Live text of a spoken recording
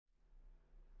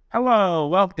Hello,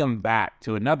 welcome back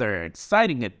to another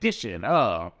exciting edition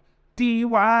of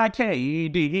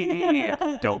DYKD.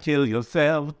 Don't kill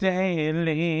yourself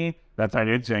daily. That's our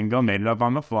new jingle, made it up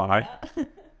on the fly.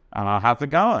 How's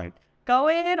it going?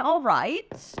 Going all right.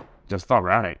 Just all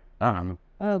right. Oh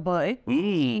boy.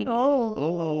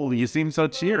 Oh, you seem so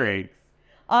cheery.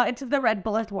 It's the Red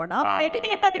Bull has worn up.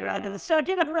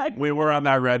 We were on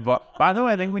that Red Bull. By the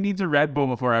way, I think we need to Red Bull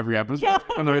before every episode. Yeah.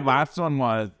 And the last one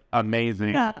was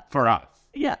amazing for us.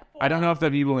 Yeah. I don't know if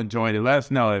the people enjoyed it. Let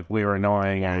us know if we were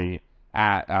annoying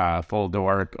at Full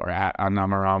Dork or at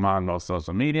Anamarama on most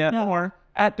social media or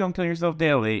at Don't Kill Yourself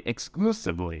Daily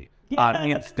exclusively on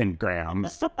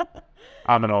Instagrams.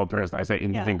 I'm an old person. I say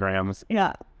Instagrams.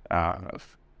 Yeah.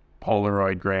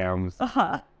 Polaroid grams.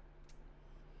 Uh-huh.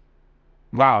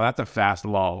 Wow, that's a fast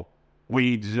lull.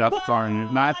 We just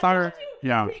started.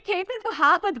 Yeah. We came into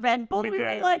hot with Red Bull. We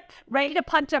were like ready to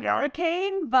punch a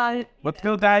hurricane, but Let's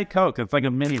go Diet Coke. It's like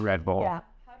a mini Red Bull. yeah.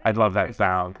 I'd love that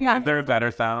sound. Yeah. Is there a better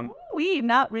sound?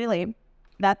 Not really.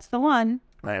 That's the one.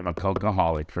 I am a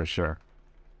Cokeaholic for sure.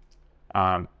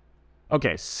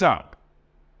 Okay, so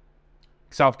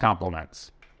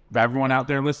self-compliments. If everyone out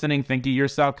there listening, think of your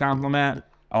self-compliment.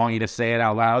 I want you to say it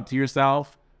out loud to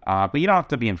yourself. But you don't have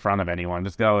to be in front of anyone.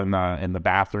 Just go in the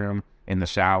bathroom, in the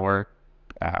shower,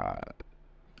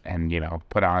 and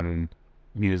put on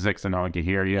music so no one can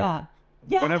hear you. Yeah.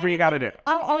 Whatever you got to do.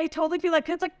 I totally feel like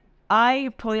it's like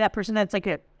I'm totally that person that's like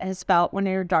has felt when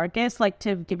you're darkest. Like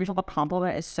to give yourself a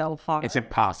compliment is so hard. It's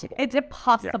impossible. It's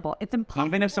impossible. It's impossible.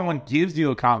 Even if someone gives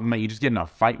you a compliment, you just get in a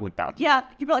fight with them. Yeah,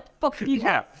 you'd be like, "Fuck you."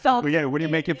 Yeah. So What are you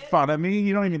making fun of me?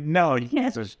 You don't even know.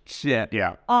 Yes. It's just shit.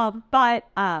 Yeah.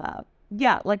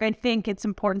 Yeah, like I think it's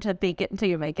important to fake it until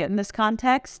you make it in this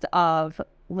context of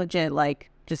legit, like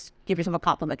just give yourself a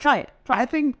compliment. Try it. I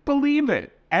think believe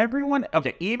it. Everyone.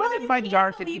 Okay. Even if my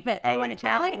dark. Believe it. I've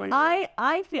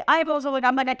also like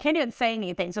I'm like I can't even say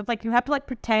anything. So it's like you have to like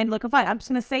pretend. Look, fine. I'm just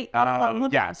gonna say.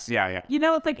 Yes. Yeah. You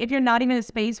know, it's like if you're not even in a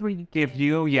space where you. If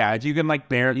you can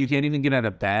like you can't even get out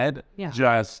of bed. Yeah.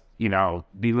 Just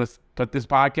put this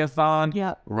podcast on.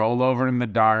 Yeah. Roll over in the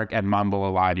dark and mumble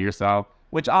a lie to yourself.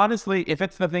 Which honestly, if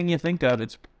it's the thing you think of,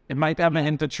 it might have a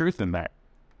hint of truth in there.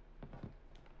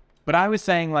 But I was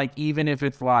saying, like, even if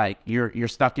it's like you're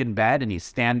stuck in bed and you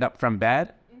stand up from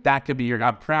bed, that could be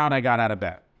I'm proud I got out of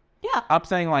bed. Yeah. I'm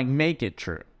saying, like, make it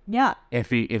true. Yeah.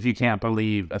 If you can't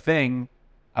believe a thing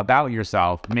about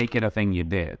yourself, make it a thing you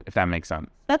did, if that makes sense.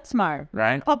 That's smart.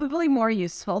 Right? Probably more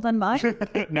useful than mine.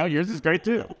 No, yours is great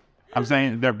too. I'm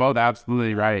saying they're both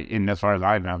absolutely right in as far as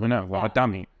I know. Who knows? Well, a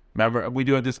dummy. Remember, we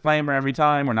do a disclaimer every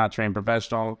time. We're not trained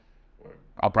professional.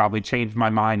 I'll probably change my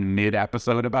mind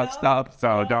mid-episode about stuff.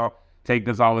 So don't take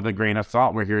this all with a grain of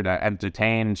salt. We're here to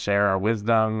entertain and share our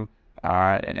wisdom.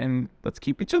 And let's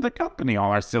keep each other company,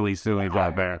 all our silly sillies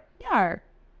out there. Yeah.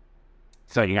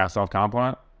 So you got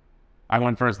self-compliment? I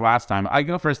went first last time. I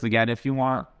go first again if you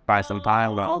want. Buy some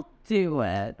time. I'll do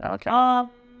it. Okay.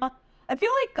 I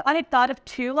feel like I thought of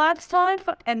two last time,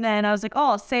 and then I was like, "Oh,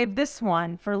 I'll save this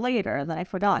one for later," and then I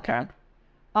forgot. Okay.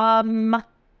 I don't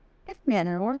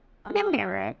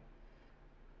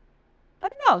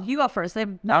know. You go first.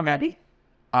 I'm not ready.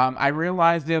 I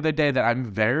realized the other day that I'm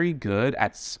very good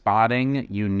at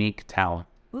spotting unique talent.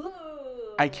 Ooh.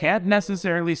 I can't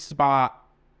necessarily spot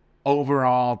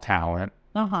overall talent,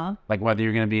 like whether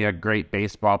you're going to be a great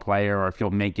baseball player or if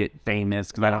you'll make it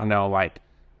famous, because I don't know, like,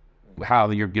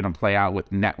 how you're going to play out with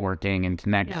networking and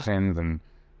connections and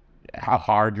how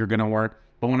hard you're going to work.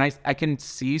 But when I can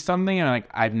see something and like,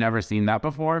 I've never seen that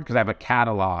before because I have a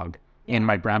catalog in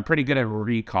my brain. I'm pretty good at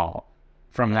recall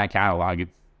from that catalog.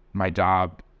 It's my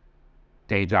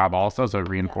day job also, so it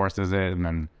reinforces it. And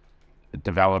then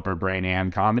developer brain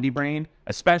and comedy brain,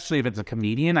 especially if it's a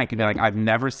comedian, I can be like, I've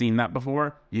never seen that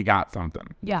before. You got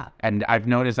something. Yeah. And I've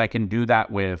noticed I can do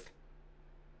that with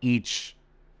each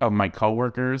of my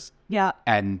coworkers. Yeah.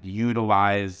 And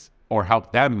utilize or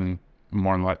help them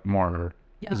more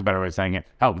is a better way of saying it.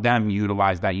 Help them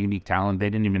utilize that unique talent they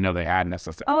didn't even know they had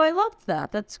necessarily. Oh, I love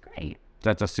that. That's great.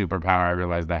 That's a superpower I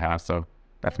realized I have. So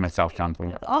that's my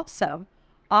self-confidence. Awesome.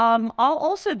 I'll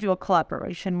also do a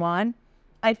collaboration one.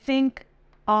 I think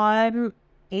I'm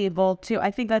able to.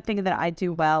 I think that thing that I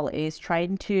do well is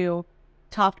trying to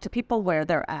talk to people where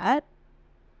they're at.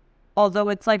 Although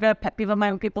it's like a pet peeve of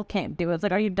mine when people can't do it. It's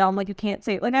like, are you dumb? Like you can't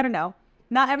say it. Like, I don't know.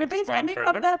 Not everybody's coming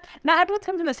from that. Not everyone's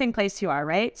coming from the same place you are,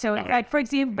 right? So, like, for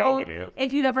example,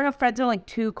 if you ever have friends who are like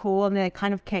too cool and they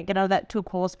kind of can't get out of that too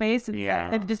cool space, and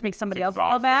it just makes somebody else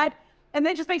feel bad, and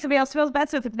then it just makes somebody else feel bad.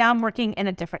 So, if now I'm working in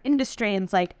a different industry, and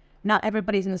it's like not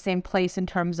everybody's in the same place in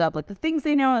terms of like the things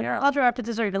they know, cultural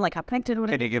references, or even like how connected.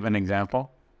 Can you give an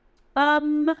example? I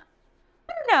don't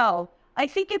know. I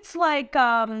think it's like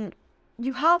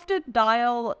you have to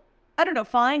dial. I don't know.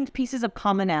 Find pieces of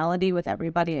commonality with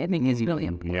everybody. I think is really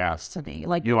important to me.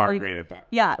 Like you are great at that.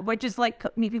 Yeah, which is like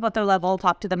meet people at their level,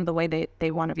 talk to them the way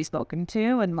they want to be spoken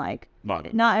to, and like not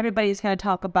everybody's gonna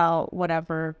talk about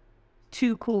whatever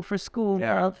too cool for school.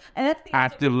 Yeah. And that's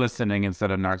Active listening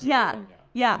instead of narcissism.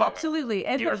 Yeah, absolutely.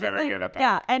 And you're very good at that.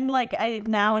 Yeah, and like I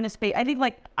now in a space, I think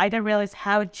like I didn't realize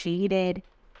how jaded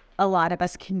a lot of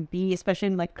us can be, especially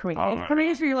in like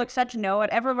careers where you're like such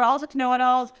we're all such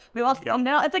know-it-alls. We all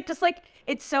know. It's like just like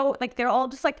it's so like they're all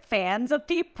just like fans of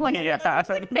people. Like,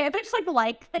 like they just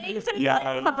like things.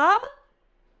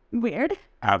 And weird.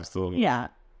 Absolutely. Yeah.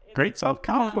 Great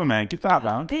self-compliment. Get that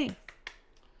down. Thanks.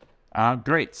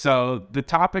 Great. So the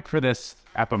topic for this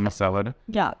episode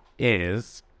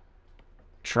is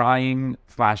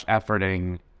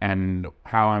trying/efforting and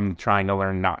how I'm trying to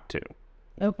learn not to.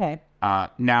 Okay.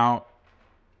 Now,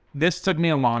 this took me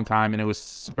a long time, and it was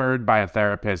spurred by a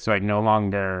therapist who I no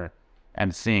longer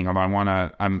am seeing.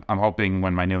 Although I'm hoping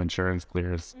when my new insurance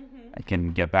clears, I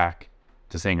can get back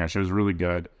to seeing her. She was really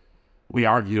good. We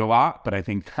argued a lot, but I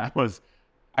think it was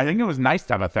nice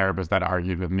to have a therapist that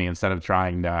argued with me instead of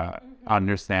trying to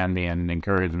understand me and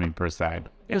encourage me per se.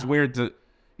 It's weird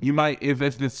you might, if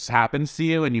this happens to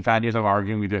you and you find yourself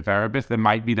arguing with your therapist, it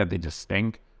might be that they just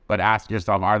stink. But ask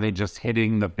yourself, are they just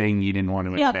hitting the thing you didn't want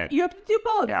to admit? Yeah, you have to do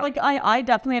both. Yeah. Like I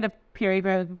definitely had a period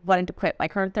where I wanted to quit my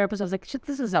current therapist. I was like, shit,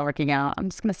 this is not working out. I'm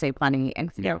just gonna save money,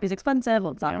 and therapy's expensive.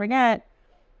 Let's not forget.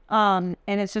 And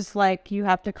it's just like you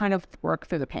have to kind of work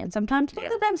through the pain sometimes.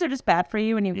 Sometimes they're just bad for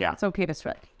you, and it's okay to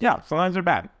switch. Yeah, sometimes they're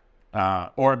bad.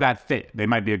 Or a bad fit. They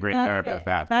might be a great therapist.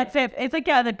 Bad fit. It's like,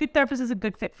 the good therapist is a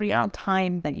good fit for you on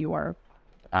time that you are.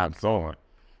 Absolutely.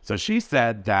 So she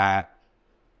said that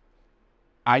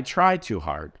I try too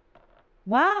hard.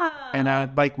 Wow.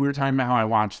 And like we were talking about how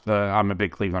I'm a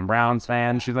big Cleveland Browns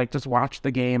fan. She's like, just watch the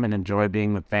game and enjoy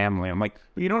being with family. I'm like,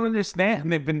 but you don't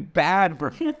understand. They've been bad for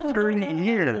 30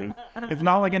 years. It's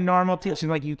not like a normal team. She's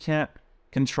like, you can't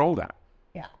control that.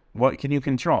 Yeah. What can you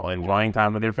control? Enjoying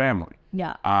time with your family.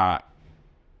 Yeah.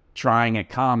 Trying at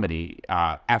comedy,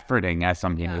 efforting, as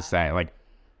some people say. Like,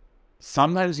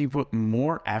 sometimes you put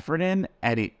more effort in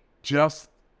and it doesn't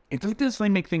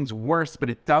necessarily make things worse, but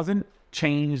it doesn't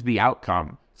change the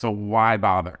outcome. So why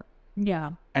bother?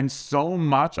 Yeah. And so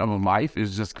much of life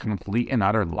is just complete and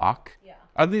utter luck. Yeah.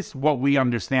 At least what we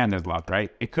understand as luck,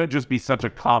 right? It could just be such a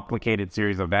complicated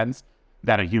series of events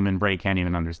that a human brain can't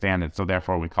even understand it. So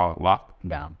therefore we call it luck.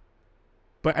 Yeah.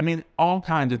 But I mean, all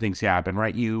kinds of things happen,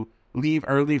 right? You leave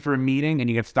early for a meeting and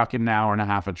you get stuck in an hour and a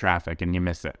half of traffic and you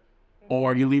miss it.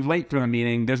 Or you leave late for the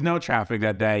meeting, there's no traffic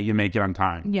that day, you make it on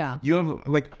time. Yeah. You have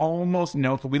like almost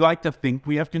we like to think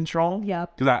we have control. Yeah.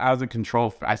 Because I was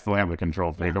I still am a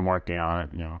control freak. I'm working on it.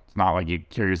 It's not like you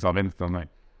cure yourself instantly.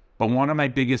 But one of my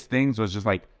biggest things was just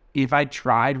like, if I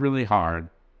tried really hard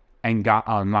and got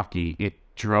unlucky, it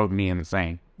drove me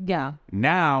insane. Yeah.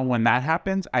 Now, when that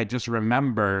happens, I just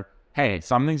remember, hey,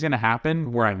 something's going to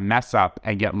happen where I mess up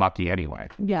and get lucky anyway.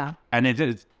 Yeah. And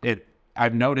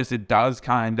I've noticed it does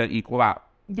kind of equal out.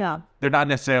 Yeah. They're not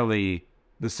necessarily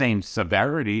the same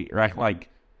severity, right? Like,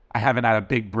 I haven't had a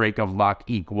big break of luck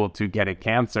equal to getting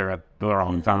cancer at the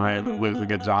wrong time,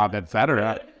 losing a job,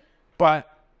 etc. But,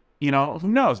 who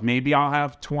knows? Maybe I'll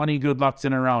have 20 good lucks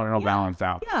in a row and it'll balance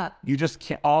out. Yeah. You just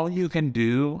can't, all you can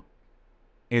do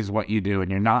is what you do,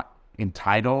 and you're not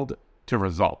entitled to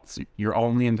results. You're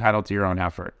only entitled to your own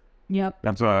effort. Yep.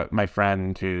 That's what my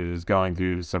friend who's going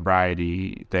through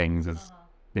sobriety things has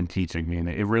been teaching me. And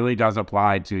it really does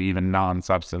apply to even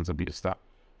non-substance abuse stuff.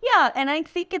 Yeah, and I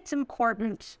think it's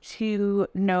important to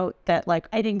note that, like,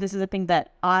 I think this is a thing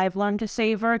that I've learned to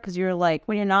savor, because you're like,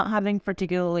 when you're not having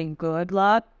particularly good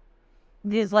luck,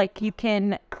 there's like, you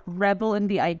can revel in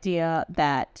the idea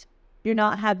that you're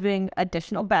not having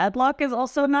additional bad luck is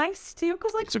also nice too,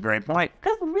 because like it's a great point.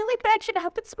 Because really bad shit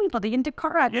happens to people. They get into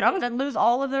car accidents and lose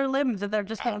all of their limbs, and they're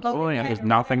just absolutely. And there's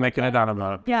nothing they could have done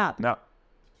about it. Yeah. No.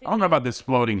 I don't know about this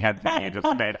floating head thing you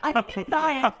just made. I think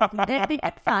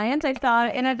science. I saw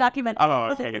it in a documentary.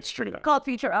 Oh, okay, it's true. Called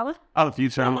Futurama. Oh,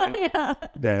 Futurama. Yeah.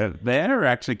 They're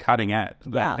actually cutting edge.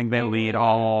 I think they lead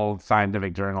all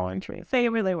scientific journal entries. They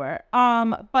really were.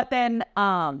 But then,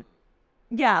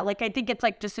 yeah, like I think it's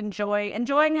like just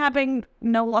enjoying having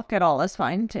no luck at all is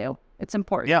fine too. It's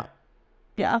important. Yeah.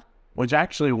 Yeah. Which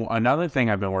actually, another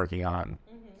thing I've been working on,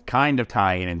 kind of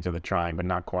tying into the trying, but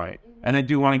not quite. And I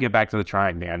do want to get back to the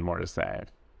trying. Dan, more to say.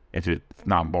 If it's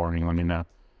not boring, let me know.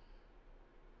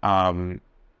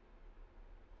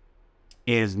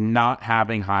 Is not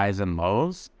having highs and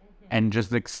lows and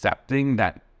just accepting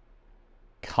that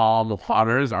calm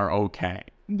waters are okay.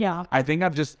 Yeah. I think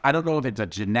I don't know if it's a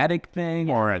genetic thing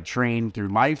or a trained through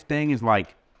life thing. Is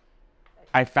like,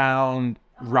 I found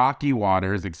rocky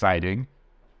waters exciting,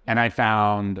 and I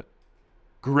found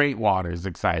great waters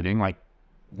exciting. Like,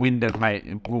 wind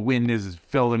is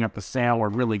filling up the sail. We're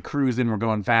really cruising. We're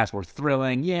going fast. We're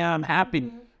thrilling. Yeah, I'm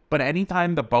happy. But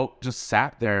anytime the boat just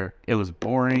sat there, it was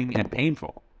boring and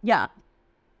painful. Yeah.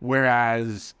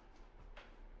 Whereas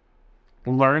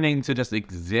learning to just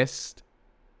exist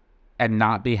and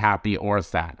not be happy or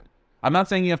sad. I'm not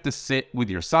saying you have to sit with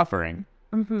your suffering,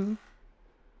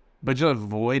 but just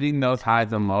avoiding those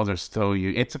highs and lows are still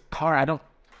you. It's a car. I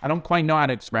don't quite know how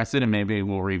to express it, and maybe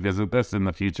we'll revisit this in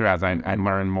the future as I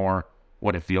learn more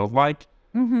what it feels like.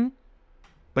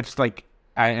 But just like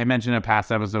I mentioned in a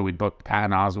past episode, we booked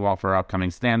Patton Oswalt for our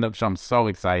upcoming stand-up show. I'm so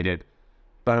excited.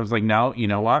 But I was like, no, you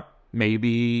know what?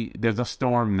 Maybe there's a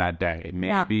storm that day.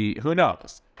 Maybe, who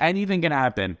knows? Anything can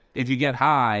happen. If you get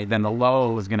high, then the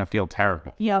low is going to feel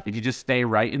terrible. Yep. If you just stay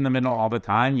right in the middle all the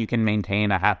time, you can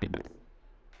maintain a happiness.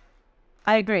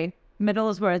 I agree. Middle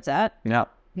is where it's at.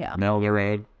 Yep. Yeah. Middle of the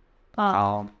road.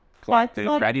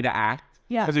 Ready to act.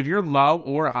 Yeah. Because if you're low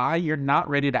or high, you're not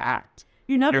ready to act.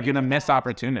 You're going to miss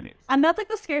opportunities. And that's like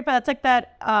the scary part. It's like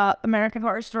that American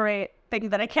Horror Story thing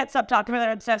that I can't stop talking about.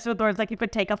 I'm obsessed with, where it's like you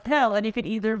could take a pill and you could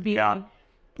either be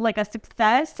like a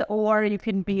success or you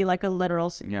can be like a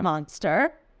literal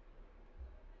monster.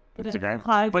 It's a great,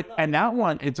 and that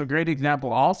one, it's a great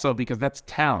example also because that's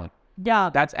talent. Yeah.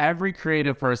 That's every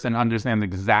creative person understands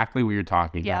exactly what you're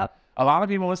talking about. A lot of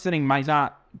people listening might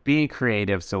not be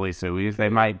creative silly sueys. They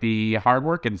might be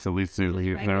hardworking silly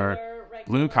sueys or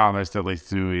blue collar silly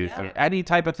sueys or any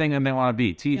type of thing that they want to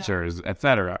be, teachers,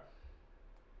 etc.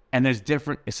 And there's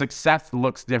different, success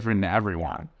looks different to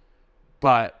everyone.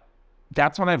 But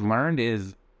that's what I've learned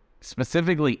is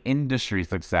specifically industry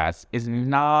success is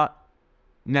not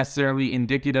necessarily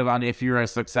indicative on if you're a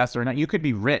success or not. You could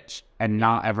be rich and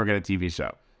not ever get a TV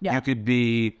show. Yeah. You could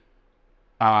be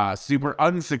super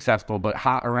unsuccessful but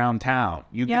hot around town.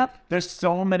 There's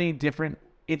so many different,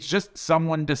 it's just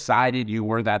someone decided you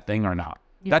were that thing or not.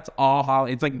 That's all how,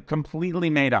 it's like completely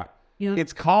made up.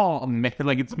 It's called,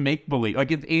 like it's make-believe.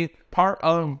 Like it's a part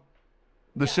of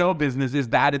the show business is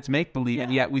that it's make-believe,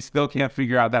 and yet we still can't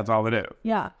figure out that's all it is.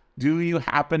 Yeah. Do you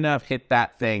happen to have hit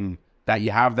that thing that you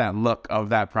have that look of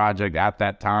that project at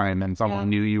that time and someone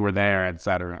knew you were there,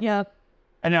 etc.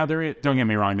 And now there is, don't get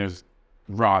me wrong, there's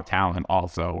raw talent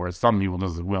also, where some people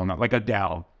just will not. Like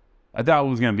Adele. Adele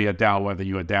was going to be Adele whether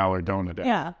you Adele or don't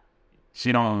Adele.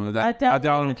 She don't, Adele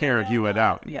don't care if you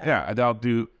Adele.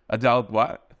 Adele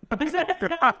what?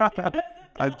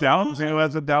 Adele,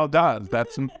 as Adele does.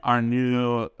 That's our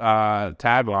new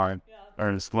tagline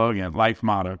or slogan, life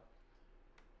motto.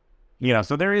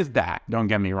 So there is that. Don't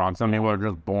get me wrong. Some people are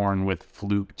just born with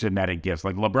fluke genetic gifts.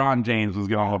 Like LeBron James was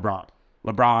going LeBron.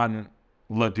 LeBron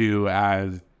will do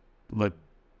as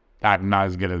I'm not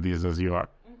as good at these as you are.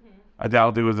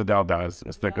 Adele do as Adele does.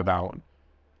 Stick with that one.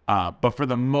 But for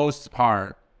the most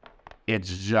part,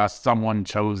 it's just someone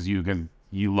chose you because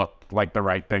you look like the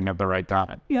right thing at the right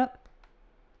time.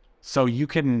 So you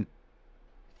can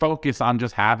focus on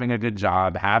just having a good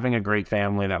job, having a great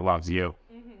family that loves you.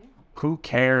 Who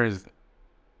cares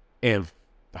if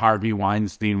Harvey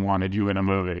Weinstein wanted you in a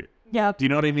movie? Do you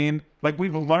know what I mean? Like,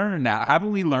 we've learned now.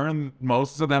 Haven't we learned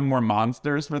most of them were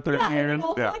monsters for 30 years?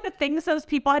 Also, like the things those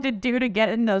people had to do to get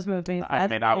in those movies. I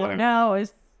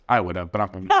would have, but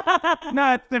I'm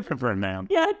no, it's different for a man.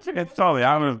 It's totally.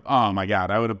 Oh my God,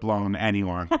 I would have blown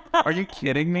anyone. Are you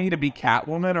kidding me? To be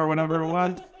Catwoman or whatever it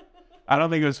was? I don't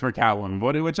think it was for Catwoman,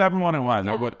 but whichever one it was,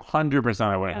 I would 100%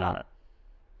 I would have done it.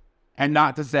 And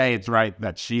not to say it's right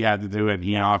that she had to do it,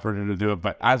 he offered her to do it,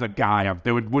 but as a guy,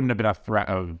 there wouldn't have been a threat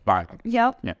of violence.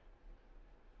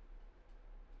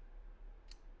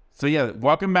 So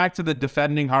welcome back to the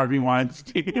defending Harvey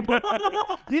Weinstein.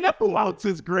 You know who else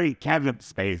is great? Kevin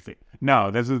Spacey.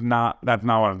 No, that's not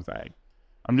what I'm saying.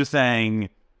 I'm just saying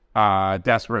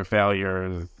desperate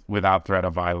failures without threat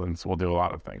of violence will do a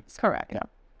lot of things. Correct.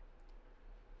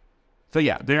 So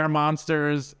there are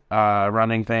monsters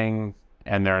running things,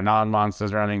 and there are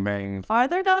non-monsters running things. Are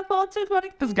there non-monsters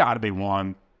running things? There's got to be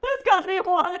one.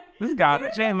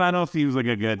 Jay Leno seems like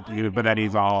a good dude, but then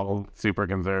he's all super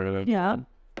conservative.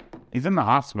 He's in the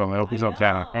hospital. I hope he's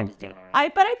okay. But I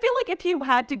feel like if you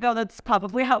had to go, that's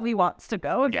probably how he wants to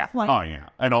go.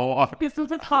 And all this is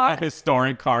his heart. A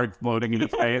historic card floating in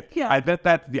his face. I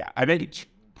bet he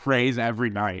prays every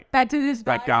night. That is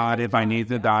like, God, if I need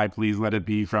to die, please let it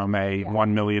be from a $1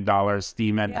 million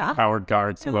steam engine powered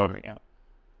card floating out.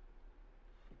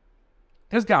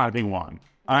 There's got to be one.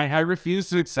 I refuse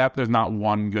to accept there's not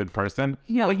one good person.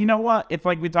 Yeah. But you know what? It's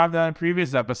like we talked about in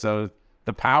previous episodes,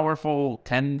 the powerful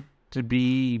tend to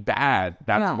be bad.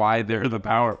 That's why they're the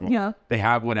powerful. Yeah. They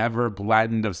have whatever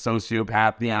blend of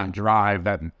sociopathy and drive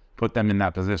that put them in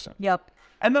that position. Yep.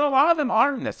 And then a lot of them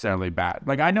aren't necessarily bad.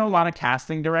 Like, I know a lot of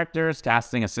casting directors,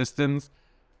 casting assistants,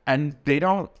 and they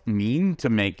don't mean to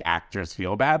make actors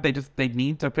feel bad. They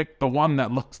need to pick the one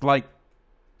that looks like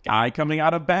guy coming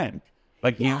out of bed.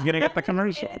 Like, he's going to get the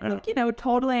commercial. You know,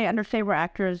 totally understand where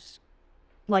actors,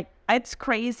 like, it's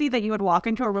crazy that you would walk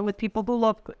into a room with people who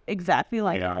look exactly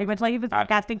like you. It's like if it's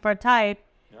casting for a type,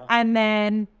 and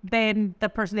then the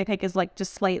person they take is, like,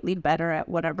 just slightly better at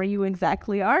whatever you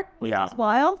exactly are. Yeah. It's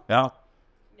wild. Yeah.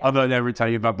 Although I never tell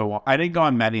you about the one. I didn't go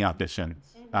on many auditions.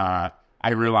 I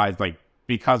realized, like,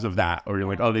 because of that, or you're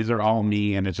like, oh, these are all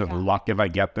me, and it's just luck if I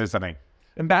get this. And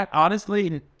that,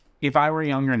 honestly, if I were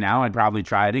younger now, I'd probably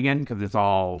try it again because it's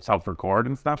all self-record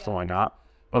and stuff, so why not?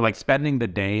 But, like, spending the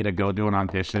day to go do an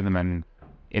audition, and then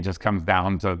it just comes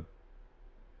down to,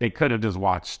 they could have just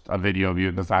watched a video of you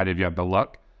and decided you had the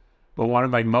look. But one of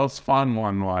my most fun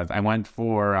one was, I went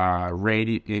for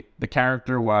radio. The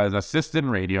character was assistant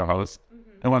radio host.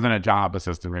 It wasn't a job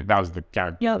assistant. That was the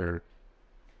character. Yep.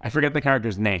 I forget the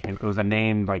character's name. It was a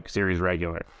name, like, series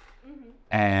regular.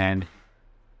 And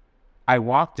I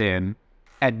walked in,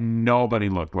 and nobody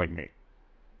looked like me.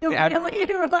 I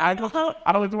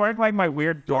was wearing, like, my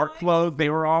weird dork clothes.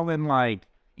 They were all in, like,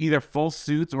 either full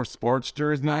suits or sports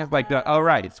jerseys. And I was like,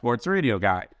 sports radio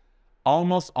guy.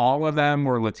 Almost all of them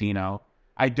were Latino.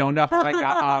 I don't know how I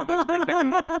got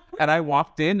on. And I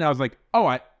walked in, and I was like,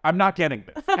 I'm not getting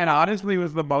this. And honestly, it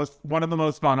was one of the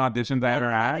most fun auditions I ever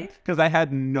had because I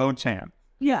had no chance.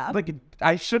 Yeah. Like,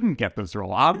 I shouldn't get this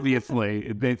role.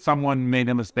 Obviously, someone made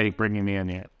a mistake bringing me in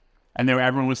here. And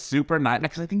everyone was super nice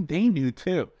because I think they knew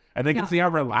too. And they could see how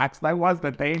relaxed I was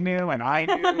that they knew and I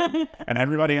knew. And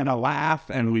everybody had a laugh,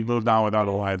 and we moved on with our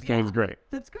lives. It was great.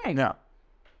 That's great. Yeah.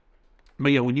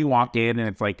 But yeah, when you walk in and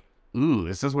it's like, ooh,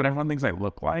 is this what everyone thinks I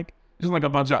look like? Just like a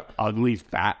bunch of ugly,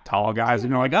 fat, tall guys,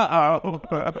 and you're like, uh-oh,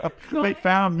 they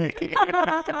found me.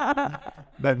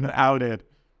 Then outed.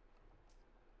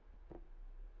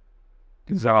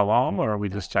 Is that long, or are we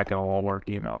just checking a little work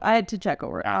email? I had to check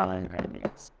over.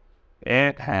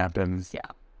 It happens. Yeah.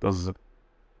 Those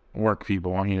work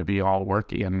people want you to be all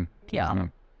worky. And yeah.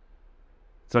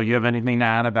 So you have anything to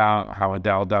add about how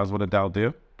Adele does what Adele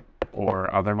do?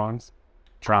 Or other ones?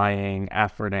 Trying,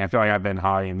 efforting. I feel like I've been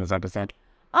high in this episode.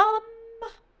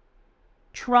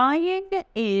 Trying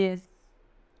is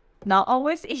not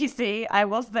always easy, I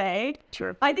will say.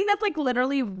 Sure. I think that's, like,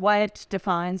 literally what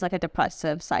defines, like, a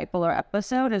depressive cycle or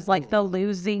episode is, like, the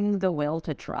losing the will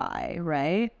to try,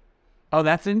 right? Oh,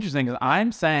 that's interesting. 'Cause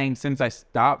I'm saying since I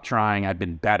stopped trying, I've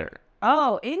been better.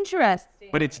 Oh, interesting.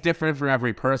 But it's different for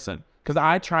every person. Because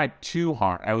I tried too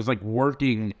hard. I was, like,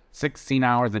 working 16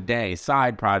 hours a day,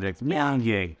 side projects,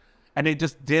 gig. And it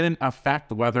just didn't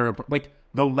affect whether, like,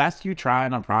 the less you try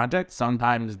on a project,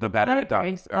 sometimes the better it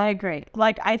does. I agree.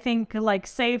 Like, I think, like,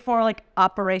 say for, like,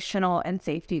 operational and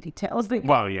safety details.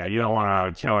 Well, yeah, you don't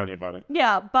want to kill anybody.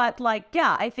 Yeah, but, like,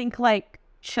 yeah, I think, like,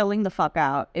 chilling the fuck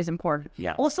out is important.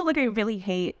 Yeah. Also, like, I really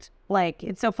hate, like,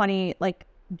 it's so funny, like,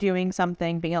 doing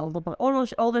something, being a little bit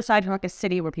older side of, like, a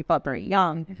city where people are very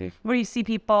young, where you see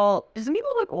people, there's some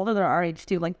people, like, older than our age,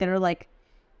 too, like, that are, like,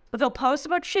 but they'll post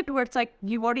about shit where it's like,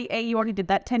 you already did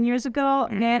that 10 years ago,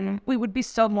 and we would be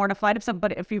so mortified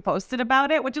if you posted about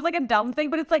it, which is, like, a dumb thing,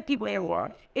 but it's like people,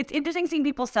 it's interesting seeing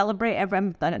people celebrate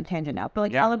I'm on a tangent now, but,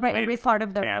 like, celebrate every part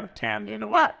of their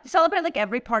celebrate, like,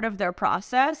 every part of their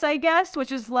process, I guess,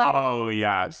 which is like, oh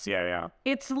yes, yeah.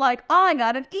 It's like, I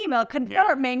got an email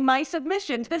confirming my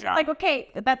submission. This like, okay,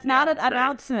 that's not an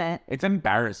announcement. It's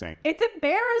embarrassing. It's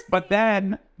embarrassing. But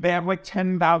then they have like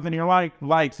 10,000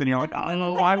 likes, and you're like,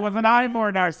 oh, why wasn't I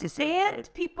more narcissistic? And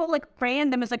people, like,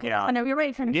 brand them as, like, I know you're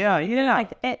ready for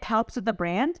like, it helps with the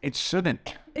brand. It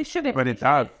shouldn't. It shouldn't. But it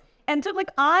does. And so, like,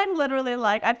 I'm literally,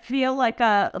 like, I feel like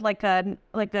an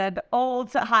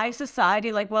old high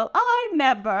society, like, well, I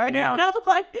never, you know,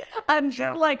 like, I'm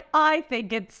just, like, I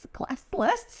think it's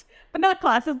classless, but not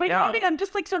classes, but I mean, I'm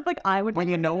just, like, sort of, like, I would. When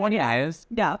you know what it is,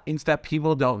 it's that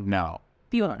people don't know.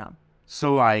 People don't know.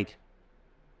 So, like,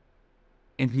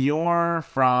 if you're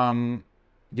from,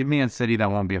 give me a city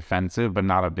that won't be offensive, but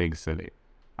not a big city.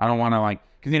 I don't want to, like,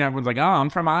 because, you know, everyone's like, oh, I'm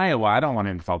from Iowa. I don't want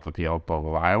to insult the people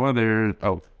of Iowa.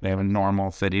 They have normal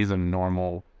cities and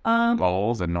normal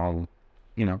goals and normal,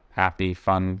 you know, happy,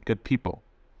 fun, good people.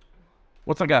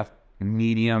 What's like a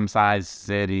medium-sized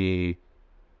city?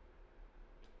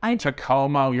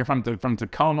 Tacoma. You're from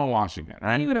Tacoma, Washington,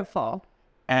 right? Beautiful.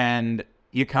 And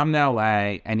you come to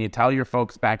LA and you tell your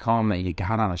folks back home that you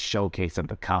got on a showcase at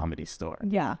the Comedy Store.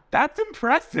 Yeah. That's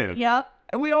impressive. Yep.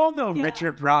 And we all know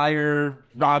Richard Pryor,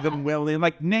 Robin Williams,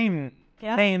 like name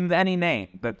any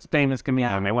name that's famous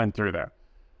comedian. And they went through there.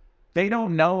 They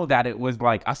don't know that it was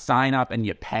like a sign up and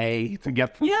you pay to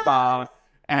get the stuff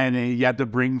and you had to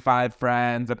bring 5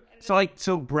 friends.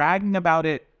 So bragging about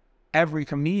it, every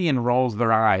comedian rolls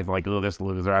their eyes like, oh, this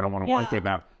loser, I don't want to work with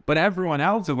them. But everyone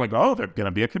else is like, oh, they're going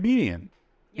to be a comedian.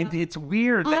 Yeah. It's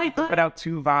weird that you put out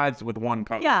 2 vibes with one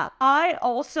post. Yeah, I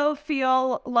also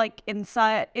feel like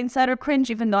insider cringe,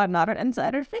 even though I'm not an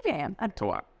insider. Maybe I am. To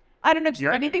what? I don't know.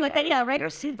 You're anything like that. Yeah, right?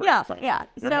 Yeah.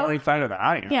 You're more excited than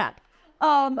I am. Yeah.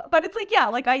 But it's like,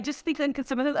 like, I just think that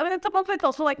some of it's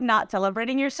also like not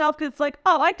celebrating yourself because it's like,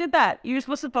 oh, I did that. You were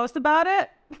supposed to post about it?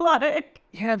 Like,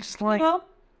 yeah, just like,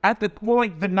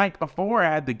 the night before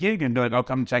I had the gig and be like, oh,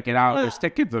 come check it out. There's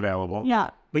tickets available.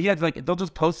 Yeah. But yeah, like, they'll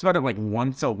just post about it like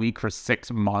once a week for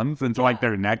 6 months until like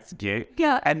their next gig.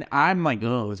 Yeah. And I'm like,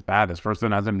 oh, it's bad. This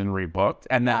person hasn't been rebooked.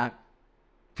 And that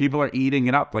people are eating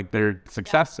it up like their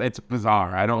success. It's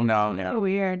bizarre. I don't know. It's so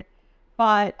weird.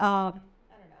 But, I don't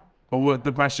know. But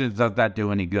the question is, does that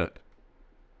do any good?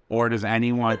 Or does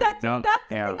anyone... That's the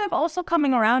thing I'm also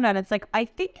coming around on. It's like, I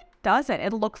think it doesn't.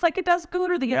 It looks like it does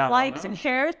good or they get likes and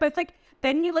shares. But it's like,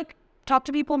 then you like talk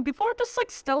to people and people are just like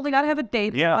still, they gotta have a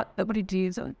date. Yeah. Nobody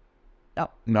does. Oh.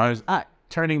 No, I was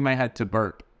turning my head to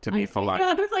Bert to be polite.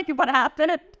 I was like, what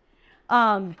happened?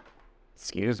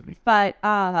 Excuse me. But,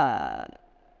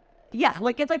 yeah,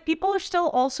 like, it's like people are still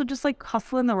also just like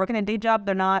hustling. They're working a day job.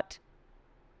 They're not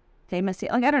famous.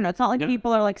 Like, I don't know. It's not like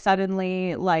people are like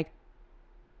suddenly like.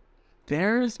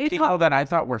 There's people that I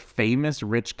thought were famous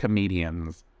rich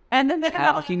comedians. And then they're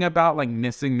talking about like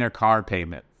missing their car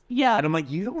payments. Yeah. And I'm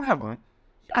like, you don't have one.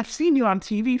 I've seen you on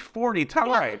TV 40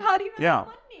 times. How do you have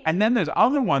money? And then there's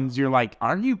other ones you're like,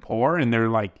 aren't you poor? And they're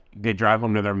like, they drive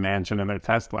them to their mansion in their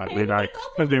Tesla.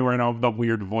 They were in the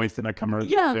weird voice in a commercial.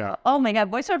 Yeah. Oh my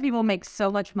God. Voiceover people make so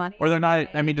much money. Or they're not,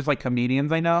 I mean, just like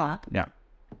comedians I know. Yeah.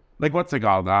 Like, what's it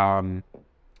called?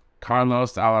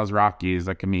 Carlos Alazraqui is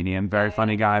a comedian. Very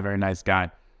funny guy, very nice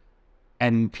guy.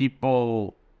 And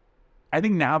people, I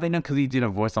think now they know because he did a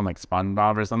voice on like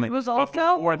SpongeBob or something. It was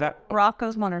also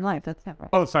Rocco's Modern Life. That's never.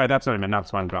 Oh, sorry, that's what I meant. Not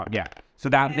SpongeBob. Yeah. So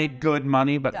that made good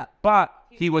money, but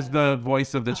he was the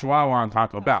voice of the Chihuahua on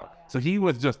Taco Bell. So he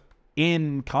was just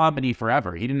in comedy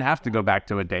forever. He didn't have to go back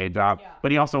to a day job,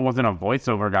 but he also wasn't a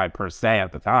voiceover guy per se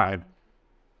at the time.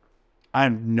 I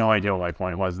have no idea what my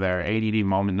point was there. ADD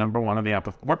moment, number 1 of the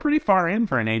episode. We're pretty far in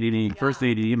for an ADD, first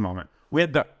ADD moment. We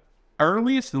had the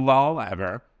earliest lull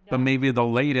ever, but maybe the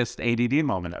latest ADD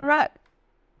moment ever. Right.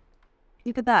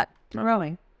 Look at that.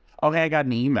 Growing. Okay, I got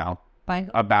an email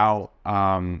about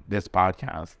this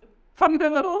podcast. From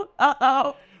who?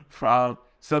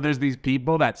 So there's these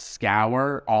people that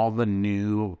scour all the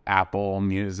new Apple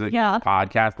Music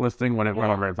podcast listing,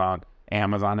 whatever it's on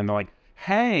Amazon, and they're like,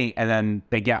 hey, and then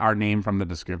they get our name from the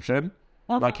description.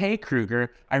 Like, hey,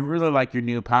 Kruger, I really like your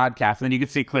new podcast. And then you can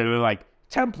see clearly, like,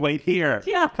 template here.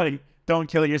 Yeah. Like, don't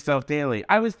kill yourself daily.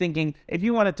 I was thinking, if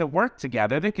you wanted to work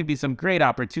together, there could be some great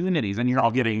opportunities. And you're all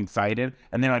getting excited.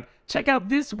 And they're like, check out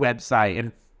this website.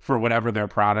 And for whatever their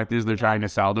product is they're trying to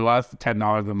sell to us,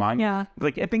 $10 a month. Yeah.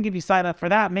 Like, I think if you sign up for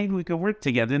that, maybe we could work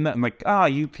together. And I'm like, oh,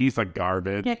 you piece of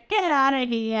garbage. Get out of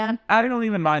here. I don't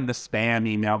even mind the spam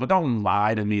email, but don't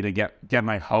lie to me to get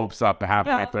my hopes up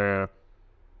halfway through.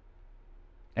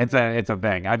 It's a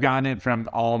thing. I've gotten it from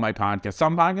all my podcasts.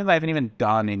 Some podcasts I haven't even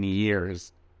done in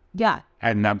years. Yeah.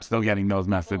 And I'm still getting those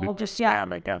messages. Well, just, yeah.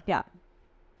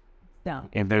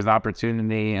 If there's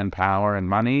opportunity and power and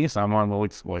money, someone will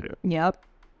exploit it. Yep.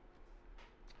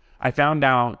 I found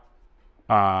out,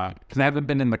 because I haven't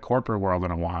been in the corporate world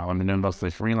in a while, I've been doing mostly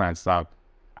freelance stuff.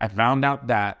 I found out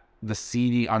that the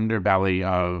seedy underbelly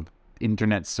of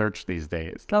internet search these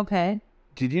days. Okay.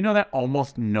 Did you know that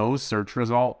almost no search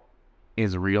result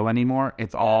is real anymore?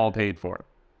 It's all paid for.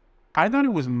 I thought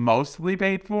it was mostly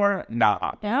paid for.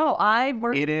 Nah. No, I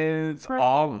work. It is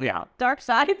all, dark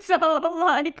side, so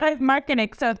like marketing.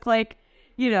 So it's like,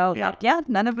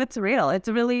 none of it's real. It's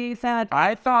really sad.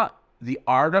 I thought the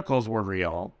articles were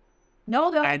real.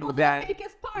 No, that's the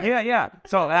biggest part. Yeah.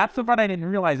 So that's the part I didn't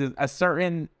realize is a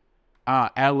certain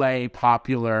LA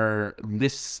popular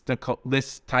list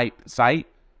type site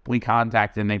we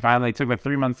contacted, and they finally took like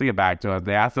 3 months to get back to us.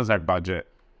 They asked us our budget.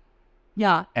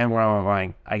 Yeah. And we're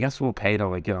like, I guess we'll pay to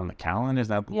like get on the calendar. Is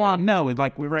that no,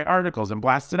 we write articles and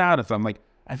blast it out. And so I'm like,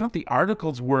 I thought the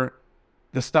articles were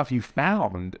the stuff you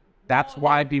found. That's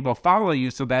why people follow you.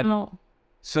 So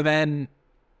then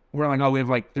we're like, oh, we have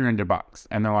like $300.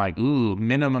 And they're like, ooh,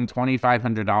 minimum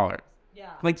 $2,500.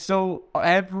 Like, so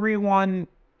everyone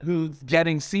who's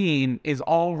getting seen is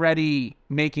already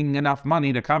making enough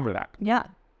money to cover that. Yeah.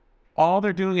 All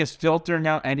they're doing is filtering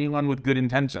out anyone with good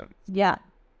intentions. Yeah.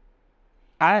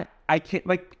 I can't,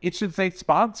 like, it should say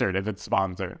sponsored if it's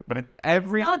sponsored, but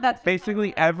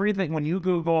basically everything. When you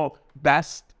Google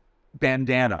best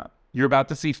bandana, you're about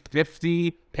to see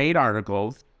 50 paid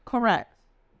articles. Correct.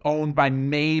 Owned by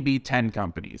maybe 10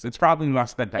 companies. It's probably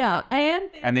less than 10. Yeah,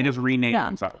 and they just rename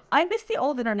themselves. I miss the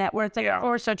old internet where it's like,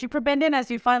 or searching for bandanas,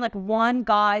 you find like one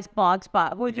guy's blog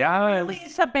spot.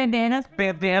 Release some bandanas.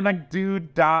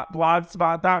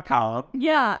 Bandanadude.blogspot.com.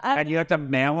 Yeah. And you have to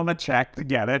mail him a check to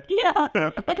get it. Yeah.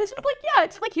 And it's like,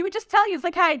 it's like he would just tell you, it's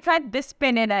like, hey, I tried this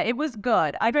bandana. It was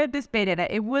good. I tried this bandana.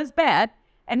 It was bad.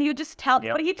 And he would just tell,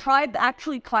 but he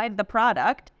actually tried the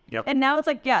product. Yep. And now it's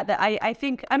like, I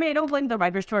think, I don't blame the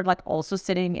writers for like also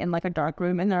sitting in like a dark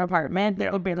room in their apartment. They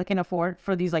would barely can afford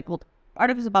for these like, well,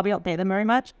 articles probably don't pay them very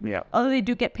much. Yeah. Although they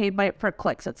do get paid for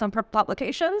clicks at some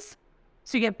publications.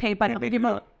 So you get paid by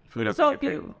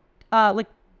like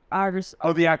artists.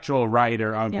 Oh, the actual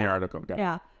writer on the article.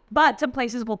 Yeah. But some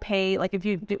places will pay, like if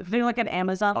they're like at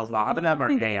Amazon. A lot of them are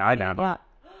AI now.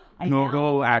 Yeah.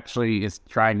 Google actually is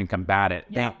trying to combat it.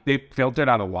 Yeah. They filtered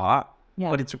out a lot. Yeah.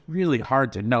 But it's really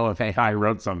hard to know if AI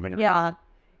wrote something. Yeah.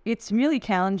 It's really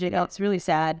challenging. It's really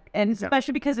sad. And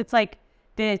especially because it's like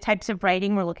the types of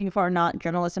writing we're looking for are not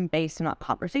journalism based, they're not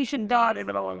conversation based,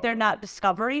 they're not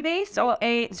discovery based. So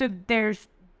there's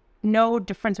no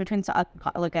difference between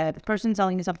like a person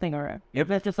selling you something or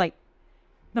it's just like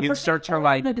the you search for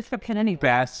like the description anyway.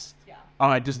 Best. Yeah. Oh,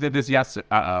 I just did this yesterday.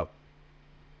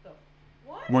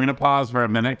 We're gonna pause for a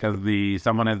minute because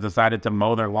someone has decided to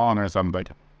mow their lawn or something.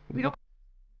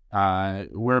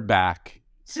 We're back.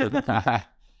 So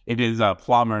it is a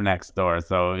plumber next door.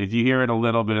 So if you hear it a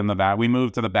little bit in the back, we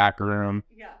moved to the back room.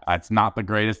 Yeah. It's not the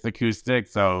greatest acoustic,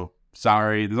 so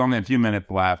sorry. There's only a few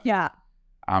minutes left. Yeah.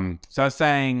 So I was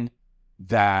saying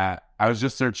that I was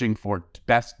just searching for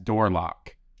best door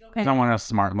lock. Okay. I wanted a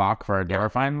smart lock for a door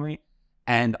finally.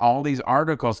 And all these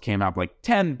articles came up like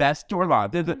 10 best door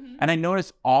locks. Mm-hmm. And I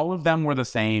noticed all of them were the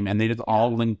same and they just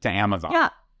all linked to Amazon. Yeah.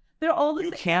 They're all you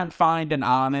can't find an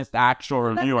honest actual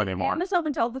review anymore. Amazon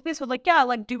and all the things with like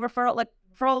do referral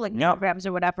programs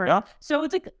or whatever. Yeah. So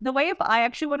it's like the way if I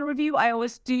actually want to review, I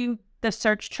always do the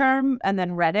search term and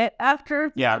then Reddit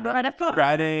after. Yeah.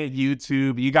 Reddit,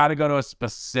 YouTube. You got to go to a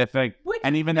specific,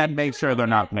 and even then make sure they're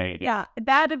not paid. Yeah.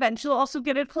 That eventually also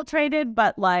get infiltrated,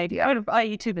 but like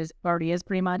YouTube already is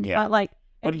pretty much. Yeah.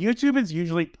 But YouTube is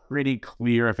usually pretty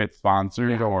clear if it's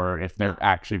sponsored or if they're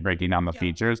actually breaking down the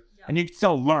features. And you can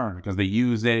still learn because they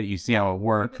use it. You see how it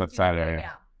works, etc.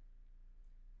 Yeah.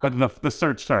 But the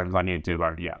search terms on YouTube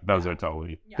are, those are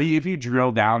totally. Yeah. But if you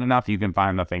drill down enough, you can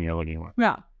find the thing you're looking for.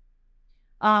 Yeah.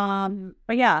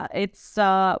 But yeah, it's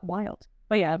wild.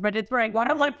 But yeah, Reddit's where I want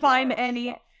to find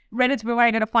any. Reddit's where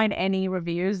I'm gonna find any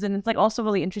reviews, and it's like also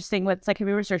really interesting. It's like if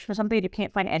you search for something, you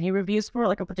can't find any reviews for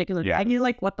like a particular tag. You're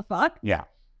like, what the fuck? Yeah.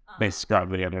 They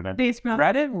scrub the internet.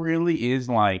 Reddit really is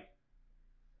like.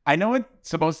 I know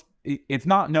it's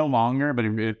not no longer, but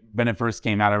when it first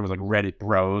came out, it was like Reddit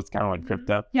bros, kind of like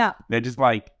crypto. Yeah. They just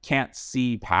like can't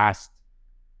see past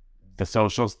the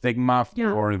social stigma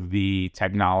or the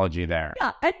technology there.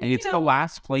 Yeah. And it's the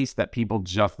last place that people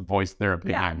just voice their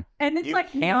opinion. Yeah. And it's you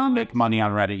can't make money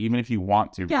on Reddit, even if you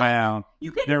want to. Yeah. Well,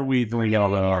 they're weaseling a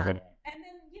little of it.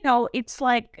 It's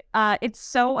like, it's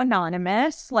so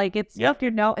anonymous. Like, it's,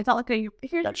 it's not like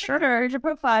here's your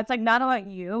profile. It's like not about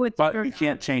you. But you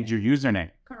can't change your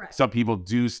username. Correct. So people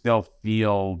do still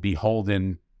feel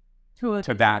beholden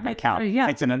to that account. Yeah.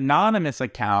 It's an anonymous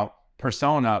account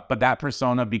persona, but that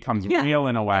persona becomes real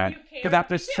in a way. Because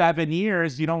after 7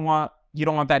 years, you don't want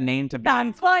that name to be.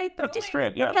 That's why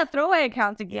throwaway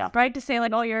accounts exist, right? To say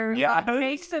like, oh, you're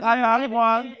fakes. I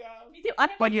want.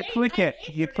 But you click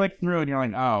through and you're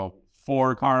like, oh,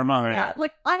 for karma. Yeah,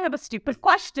 like I have a stupid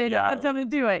question. Yeah. I'm going to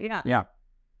do it. Yeah. Yeah.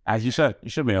 As you should.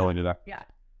 You should be able to do that. Yeah.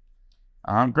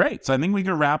 Great. So I think we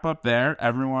can wrap up there.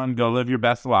 Everyone go live your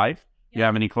best life. Yeah. You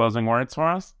have any closing words for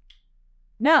us?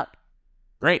 No.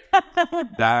 Great.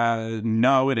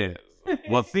 No, it is.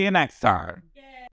 We'll see you next time.